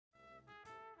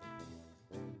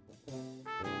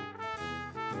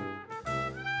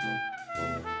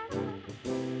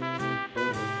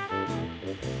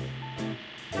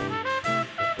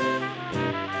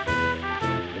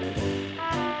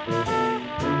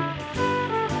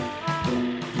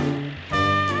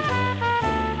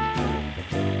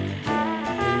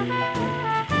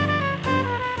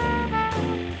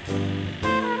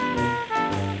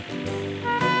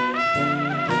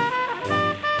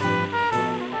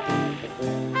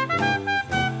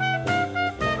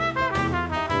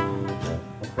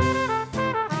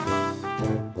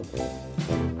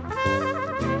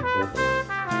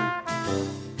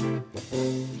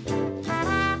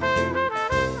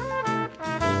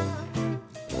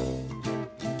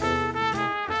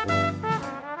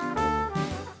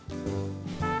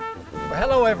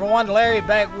Hello everyone, Larry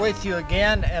back with you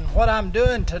again, and what I'm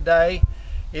doing today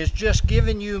is just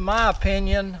giving you my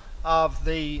opinion of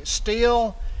the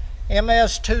Stihl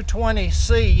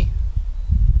MS220C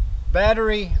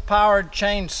battery powered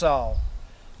chainsaw.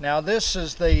 Now this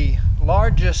is the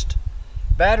largest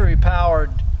battery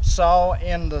powered saw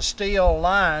in the Stihl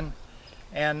line,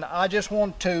 and I just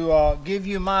want to give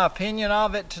you my opinion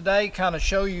of it today, kind of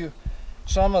show you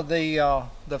some of the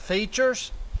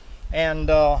features. And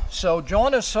so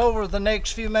join us over the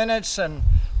next few minutes and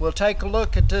we'll take a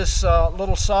look at this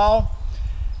little saw.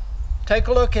 Take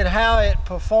a look at how it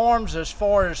performs as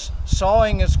far as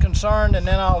sawing is concerned, and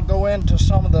then I'll go into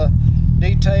some of the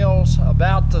details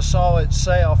about the saw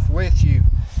itself with you.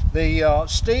 The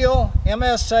Stihl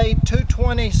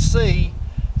MSA220C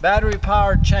battery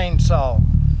powered chainsaw.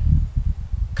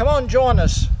 Come on, join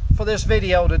us for this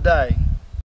video today.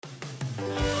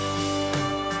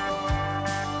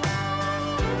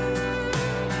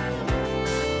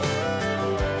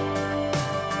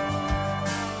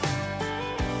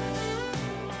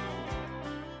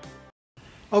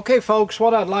 Okay folks,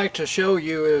 what I'd like to show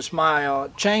you is my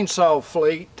chainsaw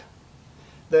fleet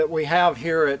that we have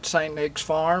here at St. Nick's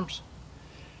Farms.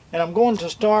 And I'm going to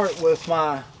start with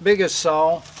my biggest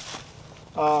saw.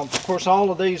 Of course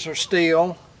all of these are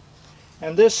Stihl.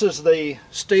 And this is the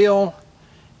Stihl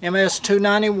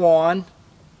MS291.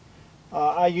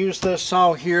 I use this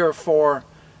saw here for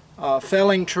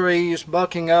felling trees,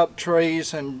 bucking up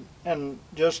trees, and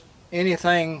just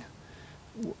anything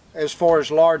as far as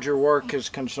larger work is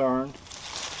concerned.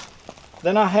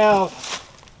 Then I have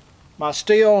my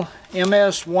Stihl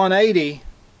MS180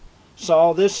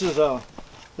 saw. This is a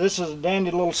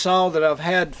dandy little saw that I've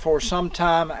had for some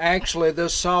time. Actually,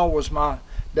 this saw was my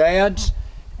dad's,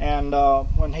 and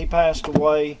when he passed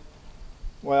away,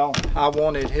 well, I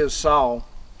wanted his saw.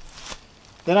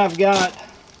 Then I've got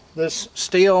this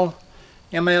Stihl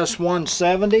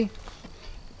MS170,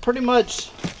 pretty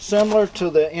much similar to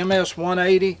the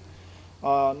MS180,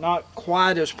 not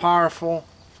quite as powerful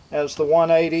as the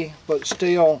 180, but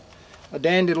still a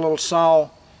dandy little saw.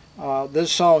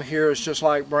 This saw here is just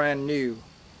like brand new.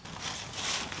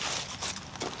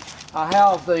 I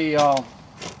have the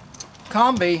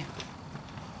combi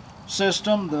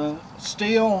system, the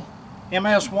Stihl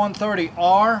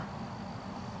MS130R,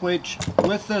 which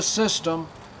with this system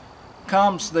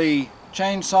comes the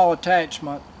chainsaw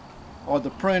attachment or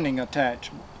the pruning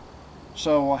attachment.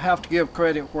 So I have to give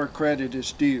credit where credit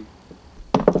is due.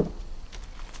 But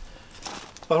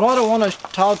what I want to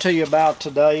talk to you about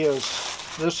today is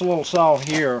this little saw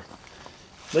here.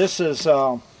 This is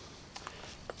a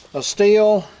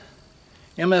Stihl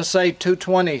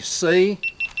MSA220C.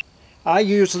 I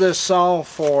use this saw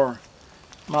for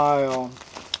my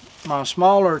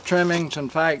smaller trimmings. In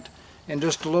fact, in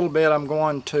just a little bit I'm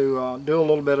going to do a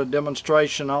little bit of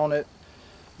demonstration on it,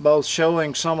 both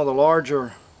showing some of the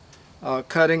larger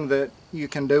cutting that you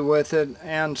can do with it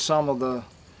and some of the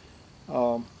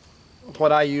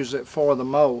what I use it for the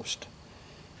most.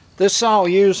 This saw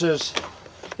uses,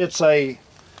 it's a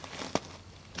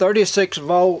 36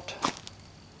 volt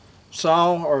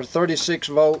saw or 36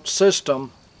 volt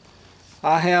system.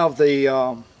 I have the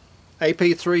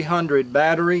AP300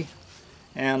 battery,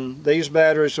 and these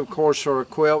batteries of course are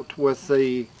equipped with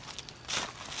the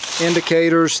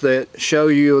indicators that show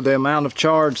you the amount of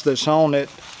charge that's on it.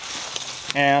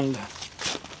 And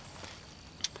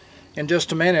in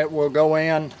just a minute we'll go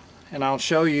in and I'll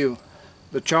show you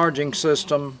the charging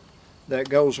system that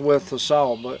goes with the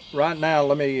saw. But right now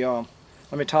let me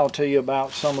talk to you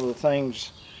about some of the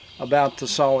things about the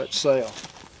saw itself.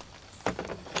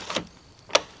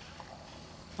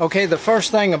 Okay, the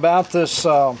first thing about this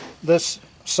this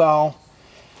saw,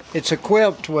 it's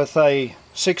equipped with a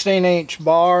 16-inch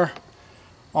bar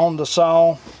on the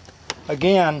saw.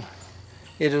 Again,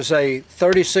 it is a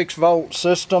 36 volt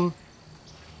system.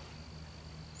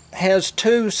 Has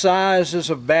two sizes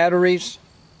of batteries.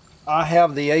 I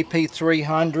have the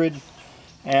AP300,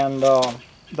 and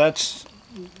that's,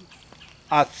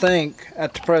 I think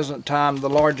at the present time, the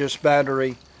largest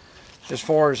battery as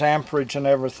far as amperage and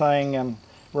everything and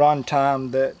run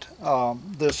time that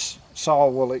this saw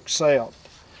will accept.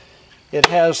 It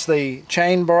has the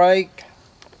chain brake,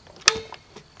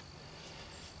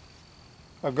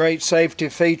 a great safety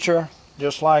feature,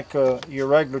 just like your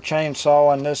regular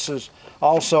chainsaw, and this is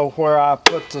also where I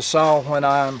put the saw when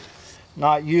I'm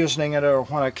not using it or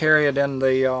when I carry it in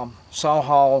the saw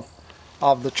haul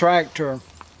of the tractor.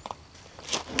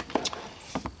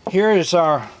 Here is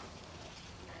our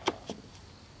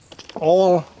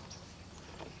oil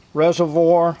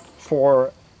reservoir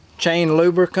for chain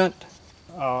lubricant.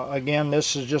 Again,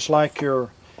 this is just like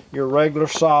your your regular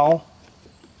saw.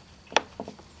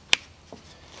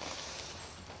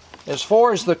 As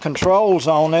far as the controls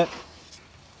on it,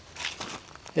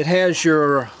 it has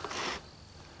your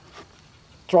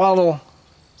throttle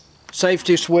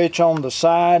safety switch on the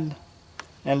side,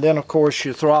 and then of course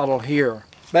your throttle here.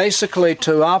 Basically,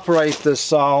 to operate this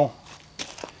saw,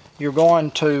 you're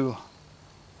going to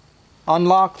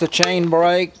unlock the chain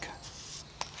brake,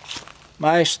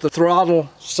 mash the throttle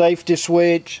safety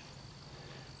switch,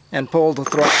 and pull the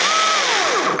throttle.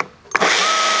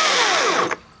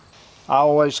 I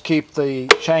always keep the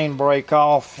chain brake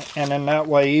off, and in that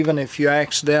way, even if you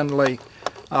accidentally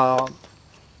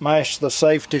mash the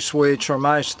safety switch or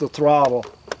mash the throttle,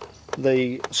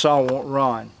 the saw won't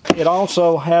run. It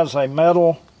also has a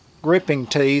metal gripping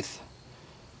teeth.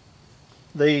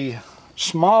 The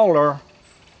smaller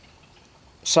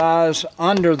size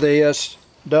under this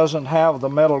doesn't have the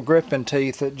metal gripping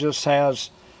teeth. It just has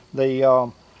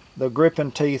the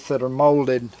gripping teeth that are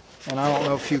molded, and I don't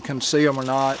know if you can see them or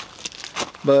not,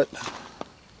 but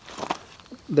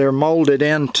they're molded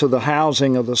into the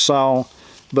housing of the saw.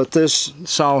 But this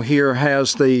saw here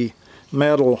has the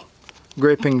metal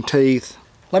gripping teeth.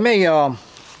 Let me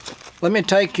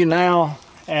take you now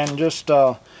and just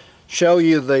show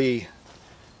you the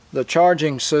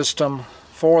charging system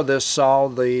for this saw,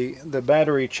 the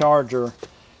battery charger,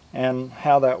 and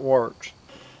how that works.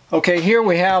 Okay, here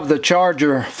we have the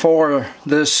charger for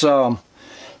this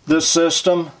this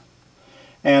system,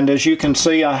 and as you can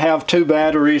see, I have two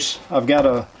batteries. I've got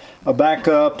a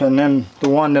backup, and then the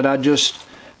one that I just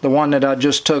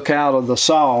took out of the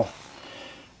saw.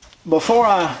 Before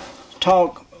I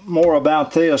talk more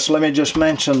about this, let me just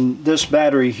mention this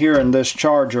battery here and this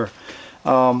charger.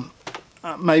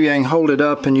 Maybe I can hold it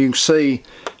up and you can see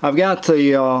I've got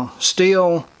the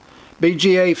Stihl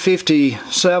BGA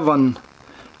 57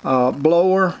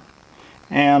 blower,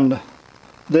 and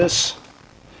this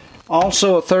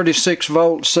also a 36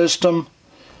 volt system,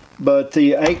 but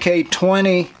the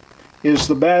AK20 is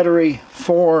the battery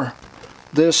for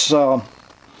this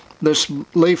this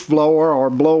leaf blower or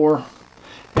blower,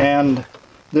 and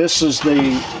this is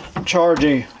the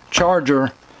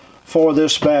charger for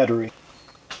this battery.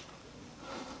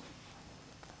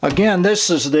 Again,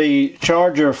 this is the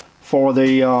charger for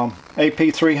the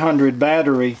AP300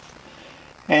 battery.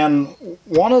 And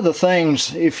one of the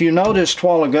things, if you noticed a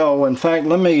while ago, in fact,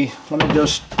 let me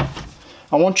just,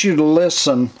 I want you to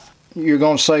listen. You're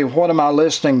going to say, what am I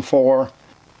listening for?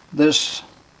 This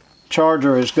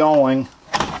charger is going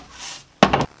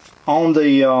on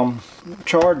the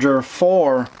charger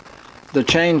for the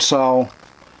chainsaw.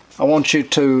 I want you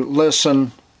to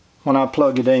listen when I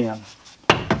plug it in.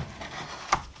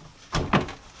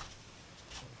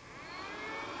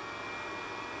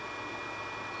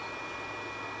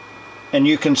 And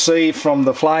you can see from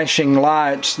the flashing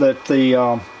lights that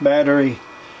the battery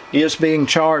is being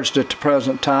charged at the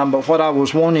present time. But what I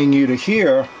was wanting you to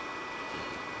hear,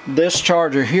 this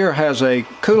charger here has a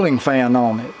cooling fan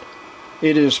on it.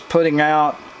 It is putting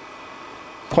out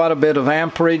quite a bit of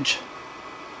amperage,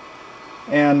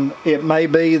 and it may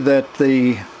be that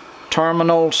the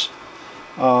terminals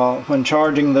when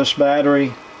charging this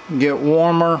battery get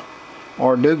warmer,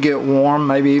 or do get warm,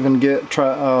 maybe even get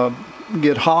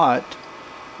hot.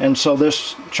 And so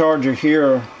this charger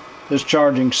here, this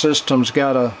charging system's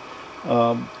got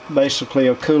basically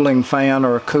a cooling fan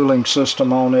or a cooling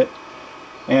system on it.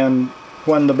 And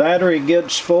when the battery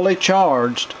gets fully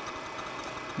charged,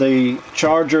 the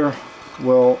charger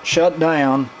will shut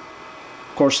down.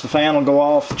 Of course, the fan will go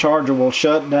off, the charger will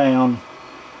shut down,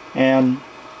 and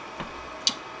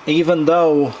even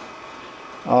though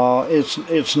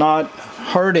it's not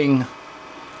hurting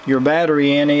your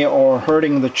battery any or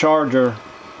hurting the charger,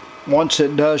 once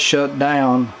it does shut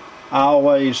down, I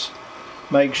always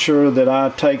make sure that I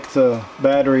take the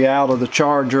battery out of the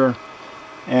charger.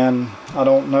 And I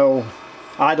don't know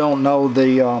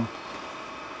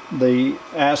the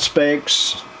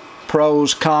aspects,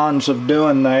 pros, cons of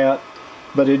doing that,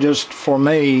 but it just, for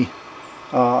me,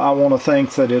 I want to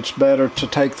think that it's better to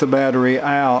take the battery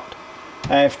out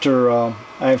after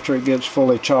it gets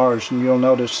fully charged. And you'll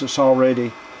notice it's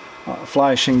already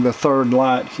flashing the third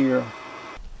light here.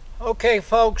 Okay,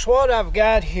 folks, what I've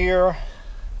got here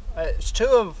is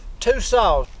two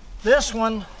saws. This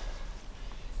one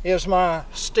is my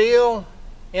Stihl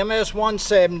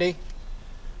MS-170,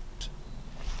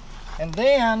 and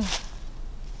then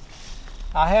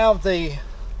I have the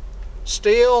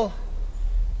Stihl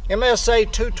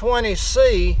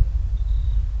MSA220C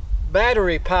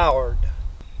battery powered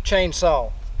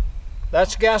chainsaw.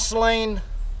 That's gasoline,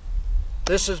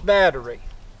 this is battery.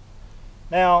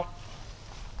 Now,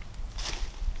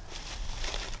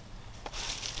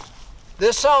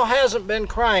 This saw hasn't been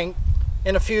cranked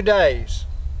in a few days,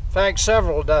 in fact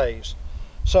several days.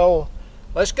 So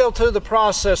let's go through the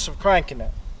process of cranking it.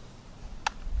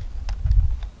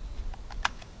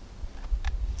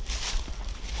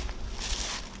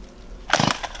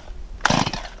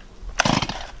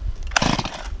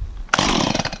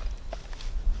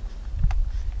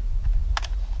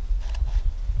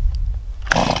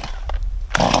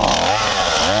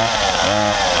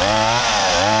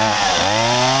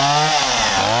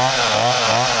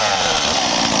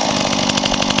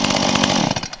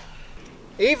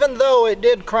 Even though it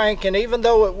did crank and even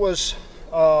though it was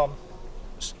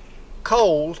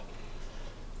cold,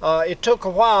 it took a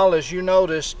while, as you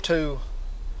noticed, to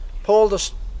pull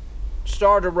the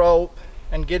starter rope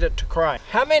and get it to crank.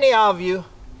 How many of you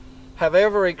have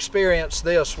ever experienced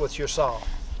this with your saw?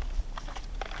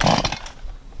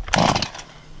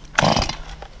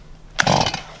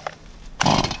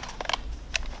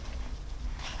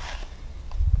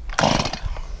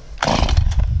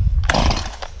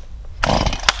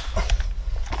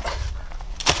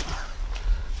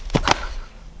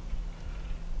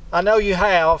 I know you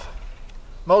have.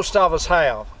 Most of us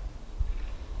have.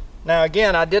 Now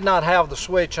again, I did not have the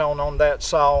switch on that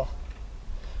saw,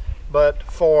 but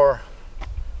for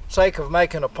sake of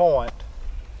making a point,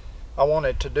 I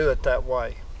wanted to do it that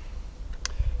way.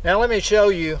 Now let me show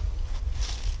you,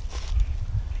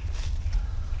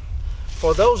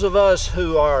 for those of us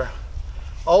who are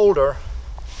older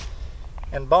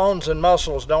and bones and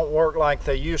muscles don't work like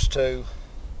they used to,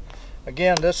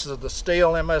 again, this is the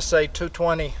Stihl MSA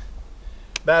 220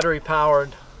 battery powered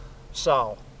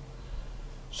saw.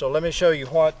 So let me show you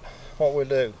what we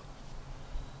do.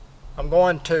 I'm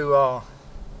going to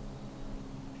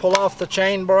pull off the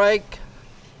chain brake,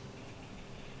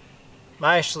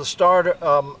 mash the starter,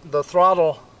 the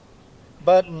throttle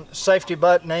button, safety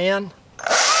button in.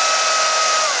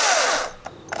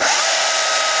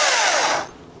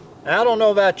 Now, I don't know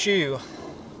about you,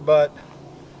 but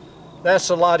that's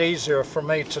a lot easier for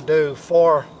me to do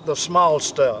for the small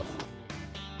stuff.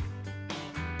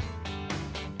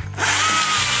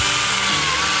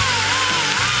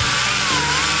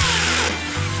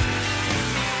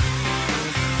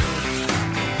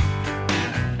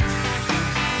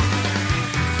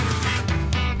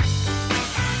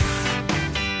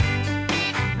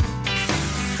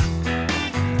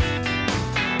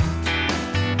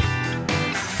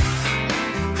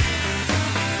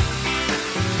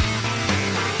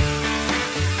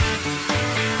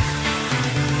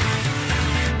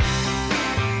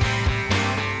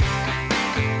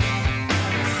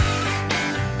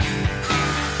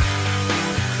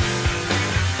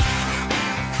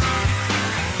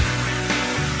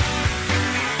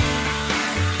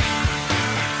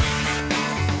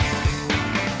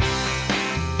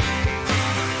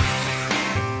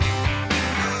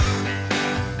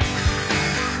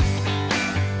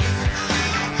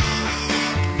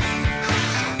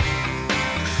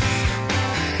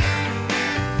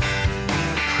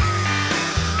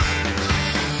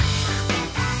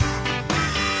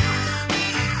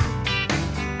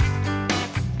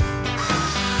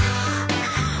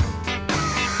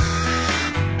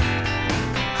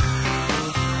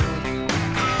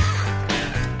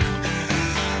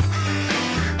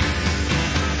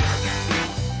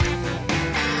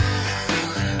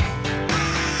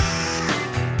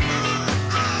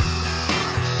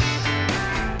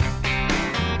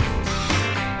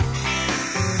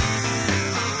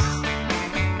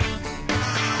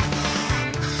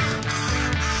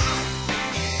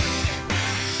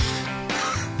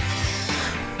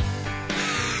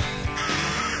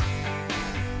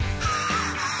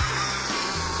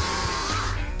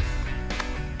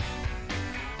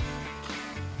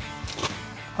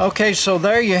 Okay, so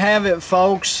there you have it,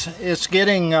 folks. It's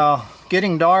getting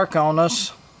dark on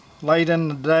us late in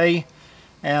the day,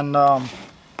 and I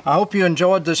hope you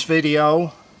enjoyed this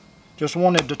video. Just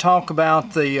wanted to talk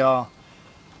about the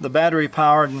battery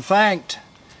powered. In fact,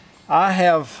 I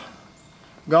have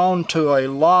gone to a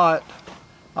lot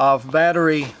of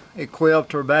battery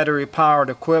equipped or battery powered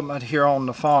equipment here on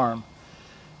the farm.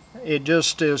 It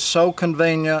just is so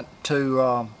convenient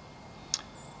to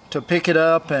pick it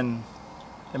up and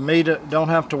me don't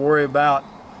have to worry about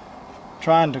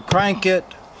trying to crank it,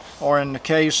 or in the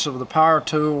case of the power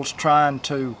tools, trying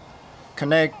to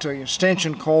connect an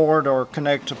extension cord or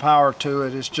connect the power to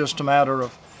it. It's just a matter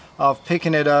of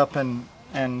picking it up and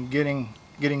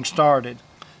getting started.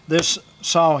 This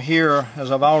saw here, as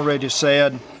I've already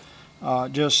said,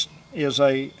 just is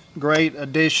a great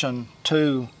addition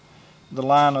to the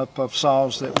lineup of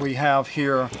saws that we have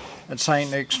here at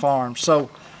St. Nick's Farm. So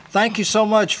thank you so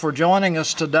much for joining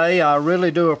us today. I really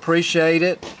do appreciate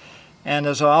it. And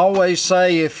as I always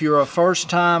say, if you're a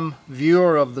first-time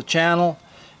viewer of the channel,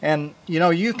 and you know,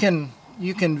 you can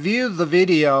view the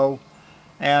video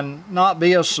and not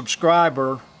be a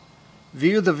subscriber,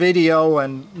 view the video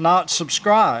and not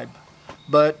subscribe.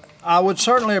 But I would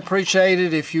certainly appreciate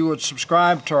it if you would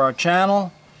subscribe to our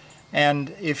channel.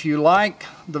 And if you like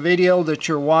the video that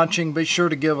you're watching, be sure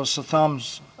to give us a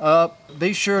thumbs up.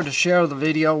 Be sure to share the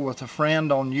video with a friend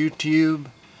on YouTube.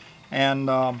 And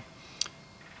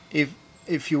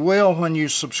if you will, when you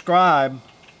subscribe,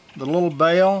 the little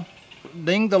bell,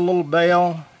 ding the little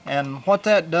bell, and what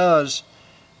that does,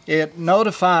 it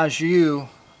notifies you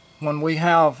when we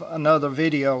have another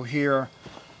video here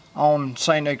on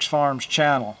St. Nick's Farms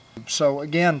channel. So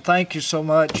again, thank you so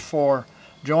much for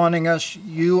joining us.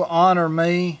 You honor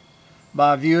me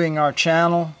by viewing our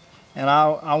channel, and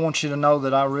I want you to know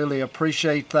that I really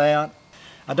appreciate that.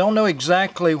 I don't know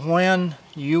exactly when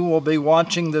you will be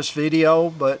watching this video,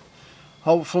 but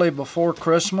hopefully before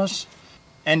Christmas.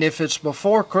 And if it's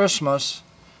before Christmas,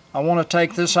 I want to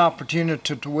take this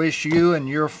opportunity to wish you and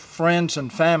your friends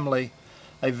and family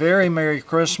a very Merry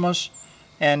Christmas.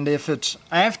 And if it's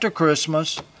after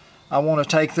Christmas, I want to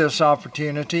take this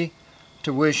opportunity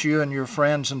to wish you and your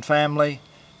friends and family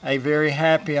a very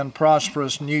happy and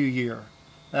prosperous New Year.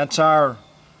 That's our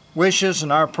wishes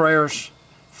and our prayers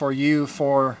for you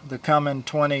for the coming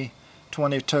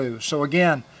 2022. So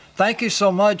again, thank you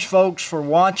so much, folks, for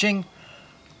watching.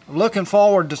 I'm looking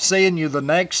forward to seeing you the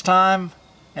next time.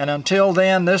 And until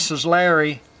then, this is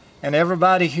Larry and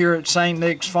everybody here at St.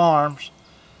 Nick's Farms.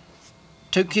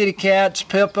 Two kitty cats,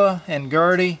 Pippa and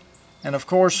Gertie, and of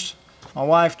course my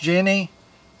wife Jenny.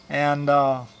 And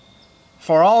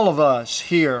for all of us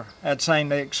here at St.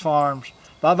 Nick's Farms,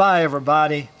 bye-bye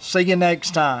everybody. See you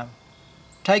next time.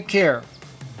 Take care.